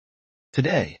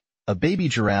Today, a baby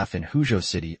giraffe in Huzhou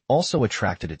City also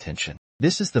attracted attention.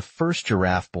 This is the first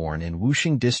giraffe born in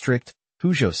Wuxing district,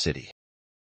 Huzhou City.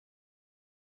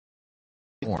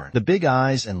 The big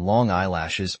eyes and long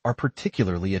eyelashes are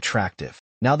particularly attractive.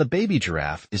 Now the baby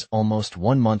giraffe is almost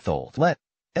 1 month old.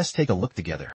 Let's take a look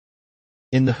together.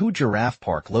 In the Huzhou Giraffe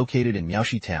Park located in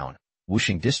Miaoxi Town,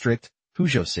 Wuxing district,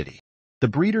 Huzhou City, the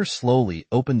breeder slowly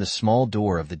opened the small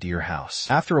door of the deer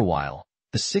house. After a while,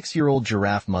 the 6-year-old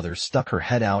giraffe mother stuck her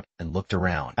head out and looked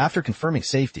around. After confirming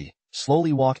safety,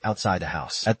 slowly walked outside the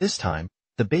house. At this time,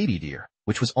 the baby deer,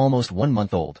 which was almost 1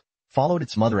 month old, followed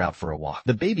its mother out for a walk.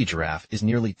 The baby giraffe is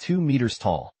nearly 2 meters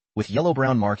tall, with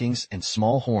yellow-brown markings and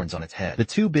small horns on its head. The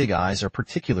two big eyes are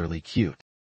particularly cute.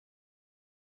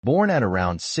 Born at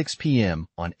around 6 p.m.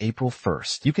 on April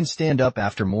 1st, you can stand up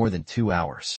after more than 2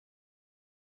 hours.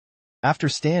 After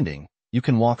standing, you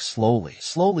can walk slowly.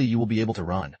 Slowly you will be able to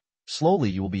run. Slowly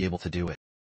you will be able to do it.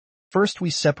 First we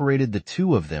separated the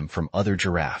two of them from other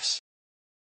giraffes.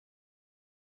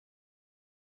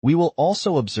 We will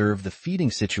also observe the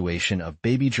feeding situation of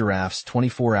baby giraffes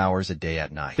 24 hours a day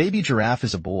at night. Baby giraffe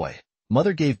is a boy.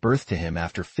 Mother gave birth to him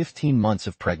after 15 months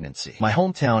of pregnancy. My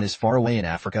hometown is far away in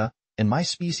Africa, and my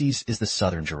species is the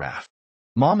southern giraffe.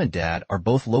 Mom and dad are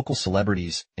both local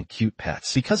celebrities and cute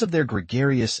pets. Because of their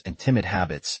gregarious and timid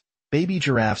habits, baby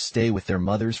giraffes stay with their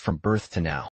mothers from birth to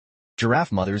now.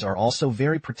 Giraffe mothers are also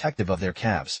very protective of their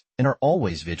calves and are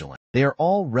always vigilant. They are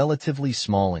all relatively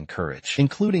small in courage,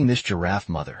 including this giraffe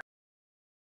mother.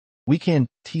 We can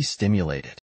stimulate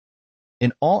it.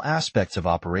 In all aspects of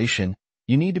operation,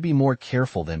 you need to be more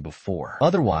careful than before.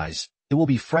 Otherwise, it will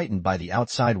be frightened by the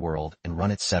outside world and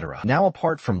run, etc. Now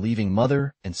apart from leaving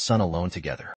mother and son alone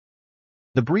together,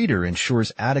 the breeder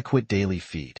ensures adequate daily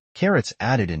feed. Carrots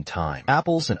added in time.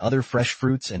 Apples and other fresh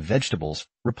fruits and vegetables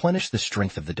replenish the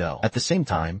strength of the dough. At the same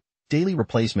time, daily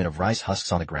replacement of rice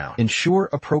husks on the ground. Ensure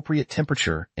appropriate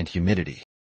temperature and humidity.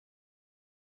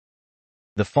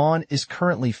 The fawn is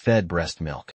currently fed breast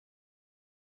milk.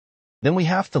 Then we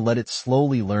have to let it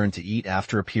slowly learn to eat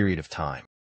after a period of time.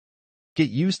 Get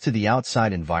used to the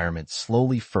outside environment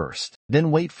slowly first,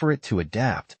 then wait for it to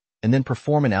adapt, and then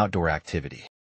perform an outdoor activity.